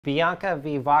Bianca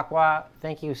Vivaqua,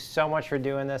 thank you so much for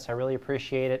doing this. I really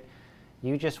appreciate it.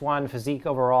 You just won Physique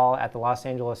overall at the Los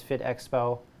Angeles Fit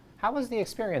Expo. How was the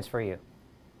experience for you?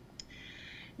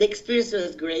 The experience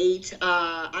was great.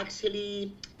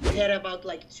 Actually, it had about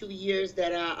like 2 years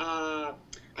that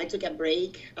I took a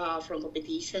break from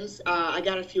competitions. I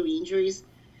got a few injuries,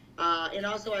 and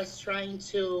also I was trying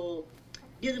to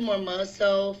build more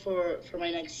muscle for my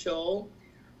next show.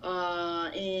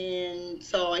 And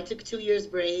so I took 2 years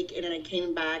break, and then I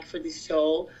came back for this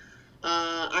show.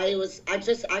 I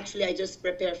just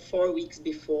prepared 4 weeks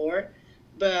before,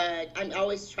 but I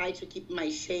always try to keep my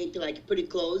shape like pretty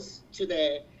close to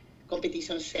the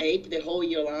competition shape the whole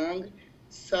year long.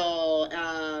 So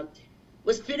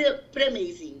was pretty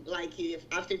amazing. Like if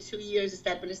after 2 years,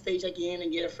 step on the stage again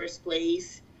and get a first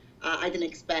place. I didn't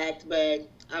expect, but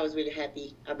I was really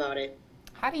happy about it.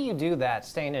 How do you do that,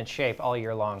 staying in shape all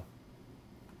year long?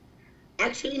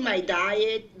 Actually, my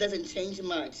diet doesn't change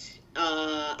much.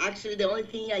 Actually, the only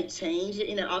thing I change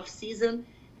in the off season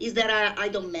is that I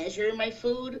don't measure my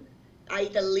food. I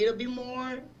eat a little bit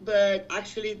more, but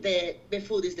actually the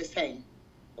food is the same.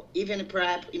 Even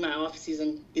prep in my off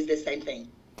season is the same thing.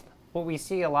 What we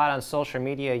see a lot on social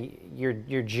media, you're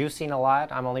juicing a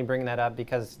lot. I'm only bringing that up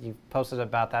because you posted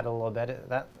about that a little bit.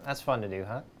 That's fun to do,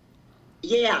 huh?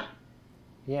 Yeah.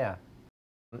 Yeah.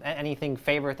 Anything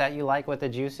favorite that you like with the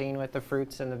juicing, with the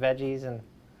fruits and the veggies and?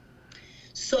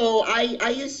 So I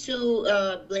used to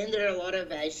blender a lot of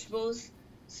vegetables.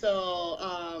 So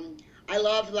I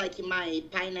love like my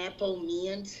pineapple,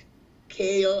 mint,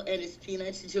 kale, and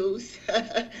spinach juice.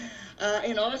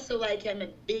 And also like I'm a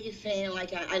big fan,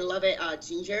 like I love it,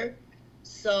 ginger.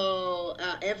 So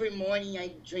every morning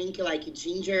I drink like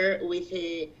ginger with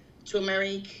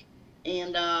turmeric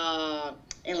and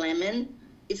lemon.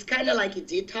 It's kind of like a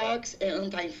detox and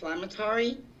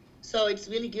anti-inflammatory. So it's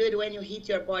really good when you hit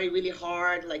your body really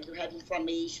hard, like you have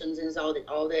inflammations and all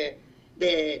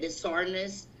the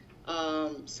soreness.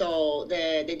 So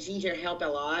the ginger help a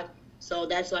lot. So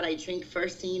that's what I drink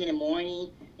first thing in the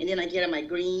morning, and then I get my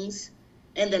greens,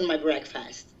 and then my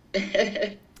breakfast.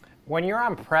 When you're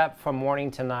on prep from morning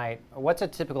to night, what's a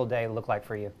typical day look like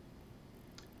for you?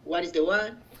 What is the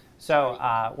what?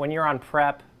 So when you're on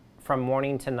prep from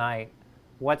morning to night,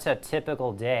 what's a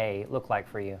typical day look like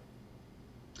for you?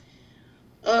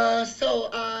 I'm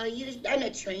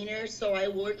a trainer, so I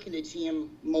work in the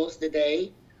gym most of the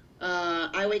day.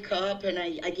 I wake up and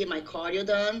I get my cardio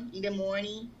done in the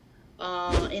morning,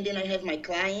 and then I have my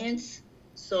clients.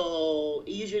 So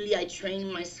usually I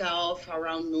train myself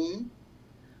around noon.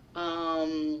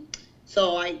 Um,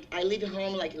 so I leave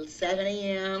home like at 7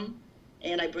 a.m.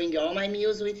 and I bring all my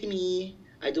meals with me.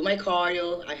 I do my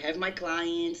cardio. I have my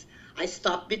clients. I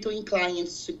stop between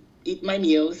clients to eat my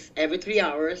meals every 3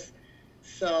 hours.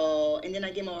 So, and then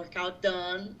I get my workout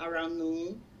done around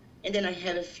noon. And then I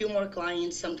have a few more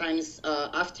clients sometimes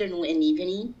afternoon and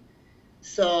evening.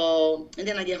 So, and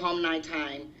then I get home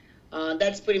nighttime.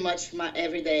 That's pretty much my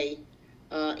everyday.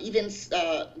 Even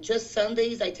just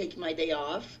Sundays, I take my day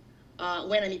off.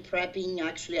 When I'm prepping,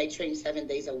 actually, I train 7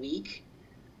 days a week.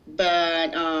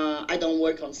 But I don't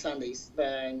work on Sundays.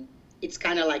 But it's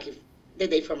kind of like the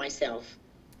day for myself.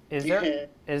 Is there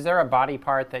is there a body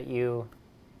part that you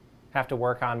have to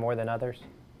work on more than others?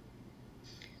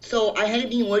 So I had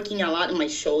been working a lot on my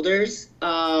shoulders.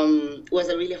 Was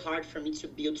really hard for me to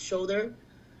build shoulder.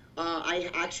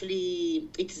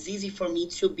 It's easy for me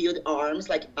to build arms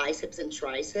like biceps and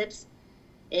triceps.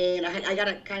 And I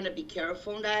gotta kind of be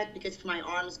careful on that because if my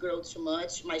arms grow too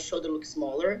much, my shoulder looks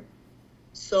smaller.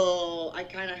 So I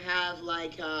kind of have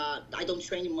like, I don't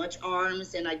train much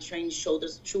arms and I train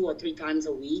shoulders 2 or 3 times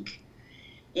a week.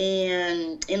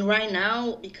 And right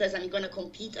now, because I'm gonna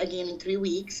compete again in 3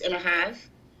 weeks and a half,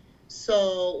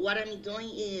 so what I'm doing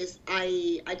is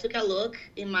I took a look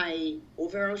in my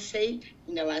overall shape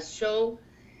in the last show,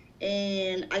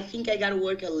 and I think I gotta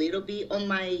work a little bit on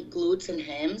my glutes and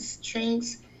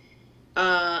hamstrings.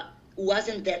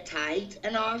 Wasn't that tight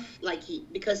enough, like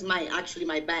because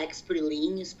my back's pretty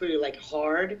lean, it's pretty like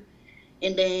hard.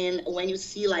 And then when you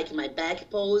see like my back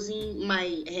posing,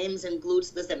 my hams and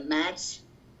glutes doesn't match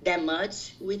that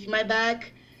much with my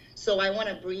back. So I want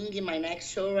to bring in my next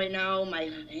show right now,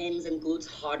 my hams and glutes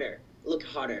harder, look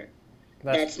harder.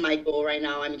 That's That's my goal right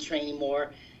now. I'm training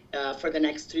more for the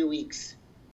next 3 weeks.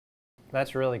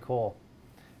 that's really cool.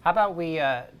 How about we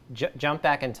jump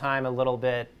back in time a little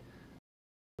bit?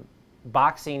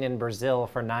 Boxing in Brazil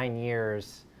for 9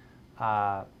 years.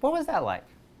 What was that like?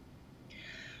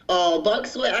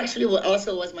 Box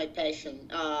also was my passion.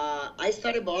 I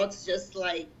started box just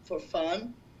like for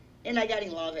fun, and I got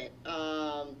in love it.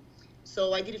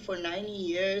 So I did it for 9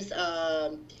 years,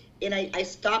 and I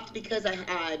stopped because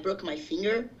I broke my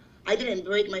finger. I didn't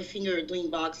break my finger doing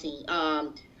boxing.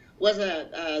 Was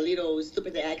a little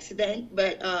stupid accident,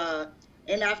 but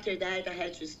and after that I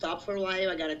had to stop for a while.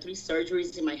 I got three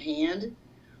surgeries in my hand,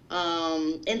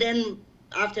 and then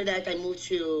after that I moved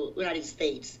to United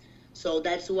States. So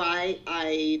that's why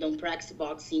I don't practice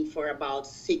boxing for about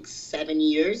 6, 7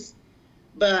 years.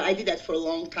 But I did that for a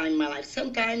long time in my life.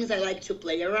 Sometimes I like to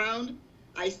play around.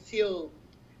 I still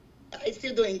I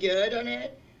still doing good on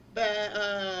it,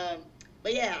 but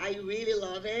but yeah, I really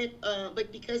love it.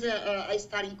 But because I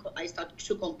started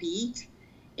to compete,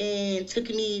 and took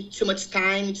me too much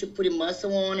time to put a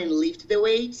muscle on and lift the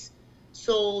weights.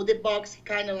 So the box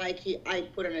kind of like I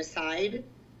put on aside.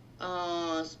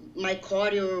 My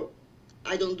cardio,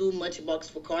 I don't do much box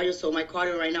for cardio, so my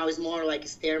cardio right now is more like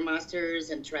stairmasters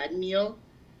and treadmill.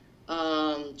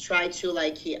 Try to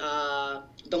like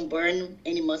don't burn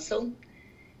any muscle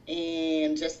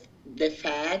and just the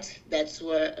fat. That's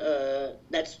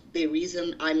the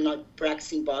reason I'm not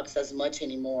practicing box as much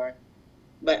anymore.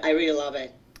 But I really love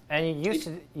it. And you used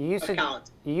to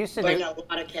burn do, a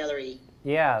lot of calorie.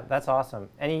 yeah, that's awesome.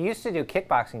 And you used to do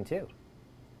kickboxing too.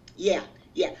 Yeah,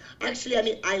 yeah. Actually, I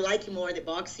mean, I like more the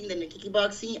boxing than the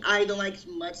kickboxing. I don't like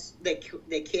much the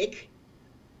kick,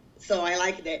 so I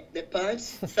like the punch.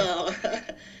 So,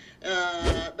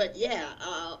 but yeah,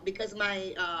 because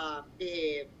my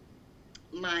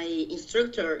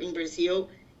instructor in Brazil,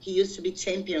 he used to be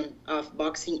champion of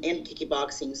boxing and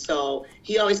kickboxing. So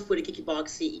he always put a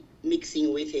kickboxing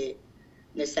mixing with it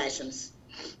in the sessions.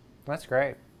 That's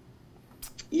great.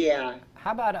 Yeah.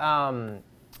 How about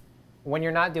when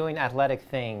you're not doing athletic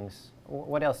things,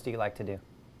 what else do you like to do?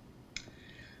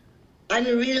 I'm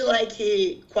really like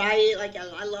quiet. Like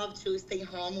I love to stay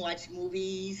home, watch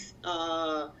movies,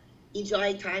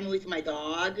 enjoy time with my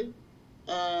dog.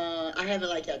 I have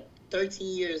like a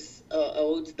 13 years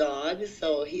old dog,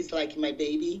 so he's like my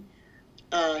baby.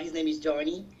 His name is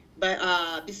Johnny.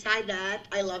 But beside that,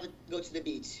 I love to go to the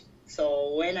beach.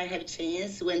 So when I have a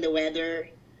chance, when the weather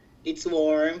it's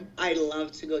warm, I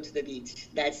love to go to the beach.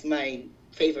 That's my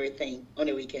favorite thing on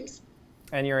the weekends.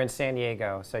 And you're in San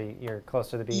Diego, so you're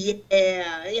close to the beach.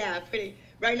 Yeah, yeah, pretty.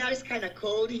 Right now it's kind of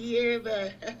cold here,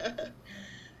 but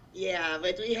yeah,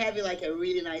 but we have like a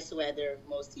really nice weather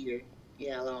most year.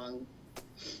 Yeah, long.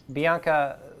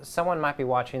 Bianca, someone might be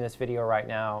watching this video right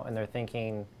now and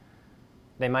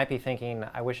they might be thinking,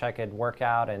 I wish I could work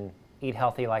out and eat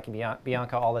healthy like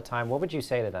Bianca all the time. What would you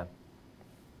say to them?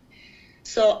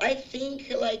 So I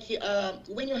think like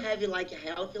when you have like a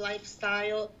healthy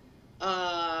lifestyle,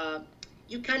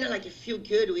 you kind of like feel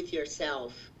good with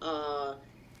yourself.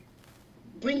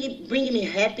 Bringing me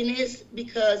happiness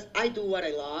because I do what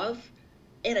I love,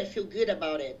 and I feel good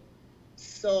about it.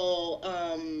 So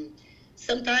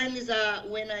sometimes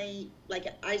when I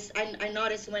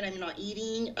notice when I'm not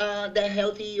eating that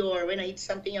healthy or when I eat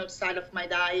something outside of my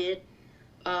diet,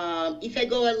 if I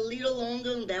go a little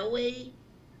longer on that way,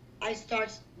 I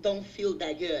start don't feel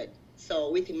that good. So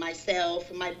with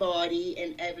myself, my body,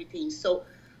 and everything. So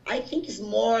I think it's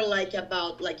more like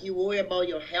about like you worry about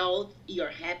your health, your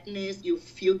happiness, you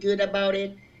feel good about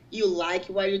it, you like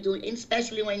what you're doing, and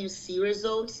especially when you see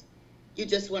results, you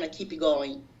just want to keep it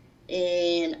going.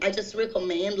 And I just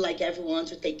recommend like everyone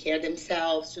to take care of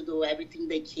themselves, to do everything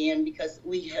they can because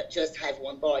we just have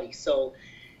one body. So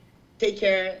take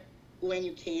care when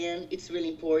you can. It's really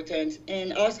important.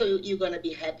 And also you're going to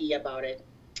be happy about it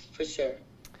for sure.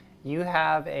 You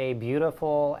have a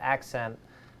beautiful accent.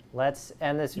 Let's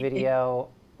end this video.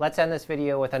 Let's end this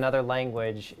video with another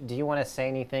language. Do you want to say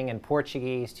anything in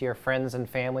Portuguese to your friends and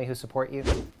family who support you?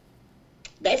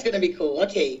 That's going to be cool.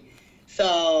 Okay.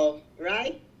 So,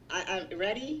 right? I'm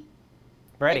ready?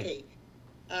 Ready. Okay.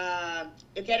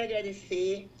 Eu quero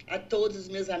agradecer a todos os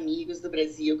meus amigos do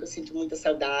Brasil, que eu sinto muita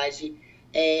saudade,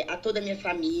 a toda a minha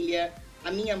família,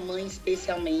 a minha mãe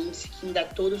especialmente, que me dá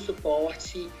todo o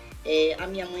suporte. A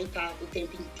minha mãe está o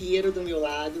tempo inteiro do meu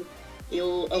lado.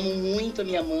 Eu amo muito a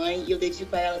minha mãe e eu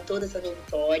dedico a ela toda essa minha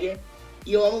vitória.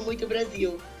 E eu amo muito o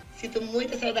Brasil. Sinto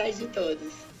muita saudade de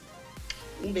todos.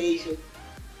 Beijo.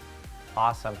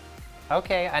 Awesome.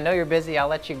 Okay, I know you're busy. I'll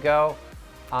let you go.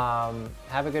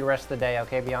 Have a good rest of the day,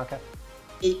 okay, Bianca?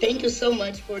 And thank you so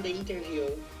much for the interview.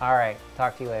 All right,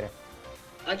 talk to you later.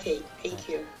 Okay, thank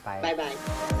you. Bye.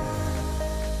 Bye-bye.